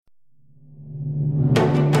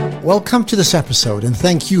Welcome to this episode and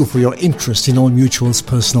thank you for your interest in Old Mutual's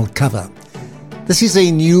personal cover. This is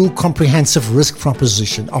a new comprehensive risk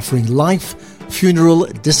proposition offering life, funeral,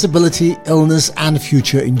 disability, illness and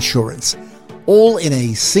future insurance, all in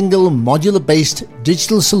a single modular-based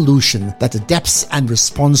digital solution that adapts and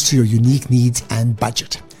responds to your unique needs and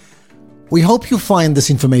budget. We hope you find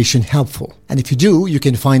this information helpful, and if you do, you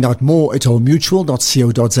can find out more at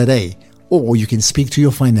oldmutual.co.za, or you can speak to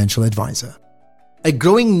your financial advisor. A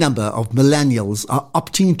growing number of millennials are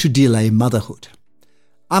opting to delay motherhood.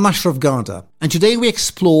 I'm Ashraf Garda, and today we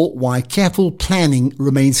explore why careful planning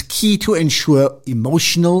remains key to ensure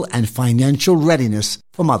emotional and financial readiness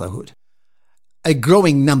for motherhood. A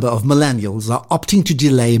growing number of millennials are opting to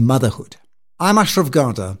delay motherhood. I'm Ashraf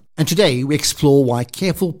Garda, and today we explore why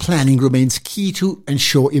careful planning remains key to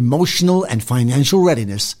ensure emotional and financial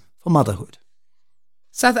readiness for motherhood.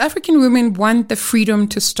 South African women want the freedom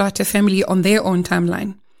to start a family on their own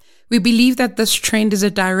timeline. We believe that this trend is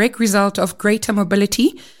a direct result of greater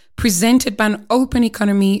mobility presented by an open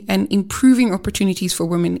economy and improving opportunities for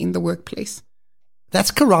women in the workplace.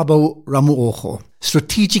 That's Karabo Ramuogo,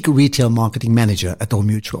 Strategic Retail Marketing Manager at Old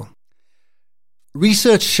Mutual.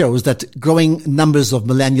 Research shows that growing numbers of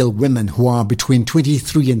millennial women who are between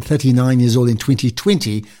 23 and 39 years old in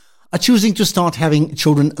 2020 are choosing to start having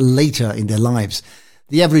children later in their lives.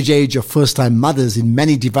 The average age of first-time mothers in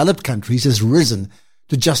many developed countries has risen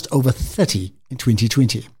to just over 30 in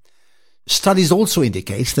 2020. Studies also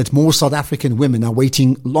indicate that more South African women are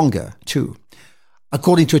waiting longer too.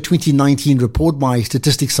 According to a 2019 report by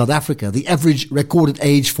Statistics South Africa, the average recorded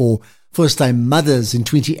age for first-time mothers in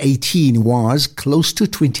 2018 was close to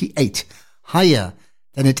 28, higher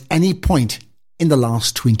than at any point in the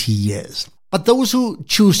last 20 years. But those who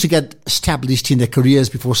choose to get established in their careers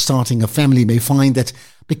before starting a family may find that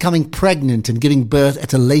becoming pregnant and giving birth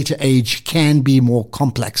at a later age can be more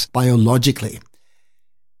complex biologically.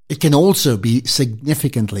 It can also be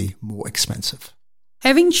significantly more expensive.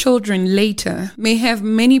 Having children later may have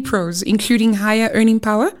many pros, including higher earning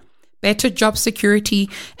power, better job security,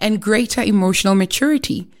 and greater emotional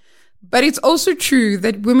maturity. But it's also true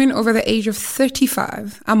that women over the age of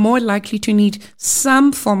 35 are more likely to need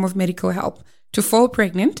some form of medical help to fall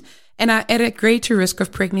pregnant and are at a greater risk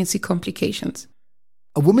of pregnancy complications.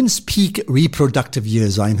 A woman's peak reproductive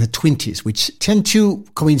years are in her 20s, which tend to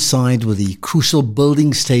coincide with the crucial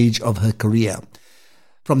building stage of her career.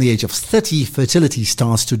 From the age of 30, fertility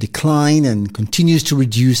starts to decline and continues to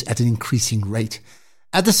reduce at an increasing rate.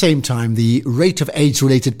 At the same time, the rate of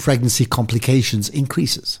age-related pregnancy complications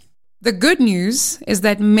increases. The good news is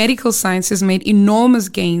that medical science has made enormous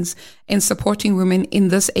gains in supporting women in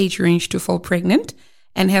this age range to fall pregnant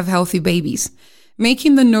and have healthy babies,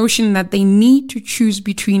 making the notion that they need to choose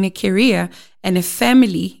between a career and a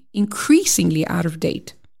family increasingly out of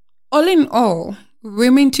date. All in all,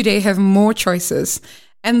 women today have more choices,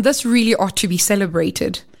 and this really ought to be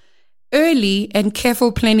celebrated. Early and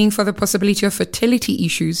careful planning for the possibility of fertility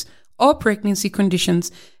issues or pregnancy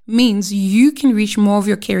conditions means you can reach more of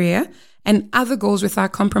your career and other goals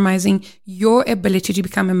without compromising your ability to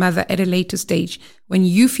become a mother at a later stage when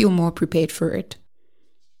you feel more prepared for it.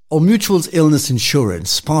 Old Mutual's illness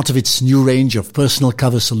insurance, part of its new range of personal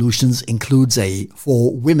cover solutions, includes a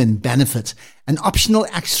For Women benefit, an optional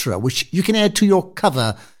extra which you can add to your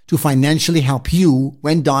cover to financially help you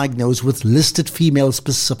when diagnosed with listed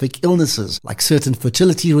female-specific illnesses like certain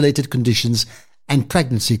fertility-related conditions and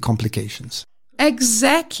pregnancy complications.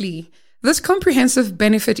 Exactly. This comprehensive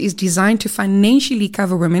benefit is designed to financially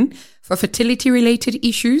cover women for fertility-related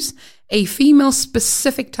issues, a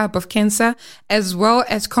female-specific type of cancer, as well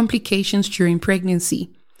as complications during pregnancy.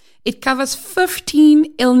 It covers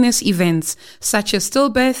 15 illness events such as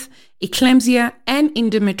stillbirth, eclampsia, and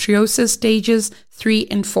endometriosis stages 3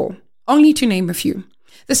 and 4, only to name a few.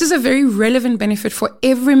 This is a very relevant benefit for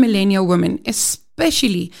every millennial woman,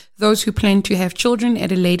 especially those who plan to have children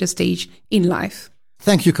at a later stage in life.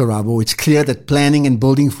 Thank you, Karabo. It's clear that planning and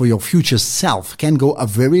building for your future self can go a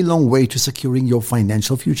very long way to securing your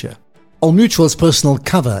financial future. Old Mutual's personal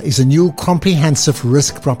cover is a new comprehensive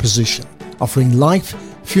risk proposition offering life,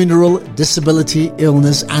 funeral, disability,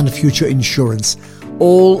 illness, and future insurance,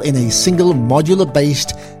 all in a single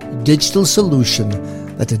modular-based digital solution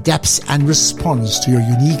that adapts and responds to your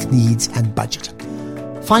unique needs and budget.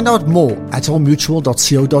 Find out more at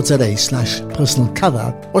oldmutual.co.za/personal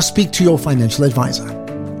cover or speak to your financial advisor.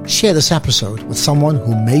 Share this episode with someone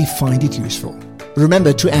who may find it useful.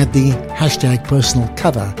 Remember to add the hashtag personal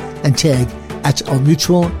cover and tag at Old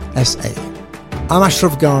Mutual SA. I'm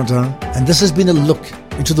Ashraf Garda, and this has been a look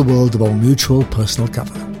into the world of Old Mutual personal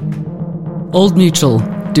cover. Old Mutual,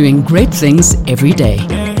 doing great things every day.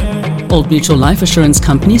 Old Mutual Life Assurance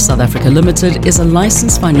Company South Africa Limited is a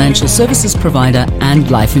licensed financial services provider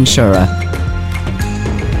and life insurer.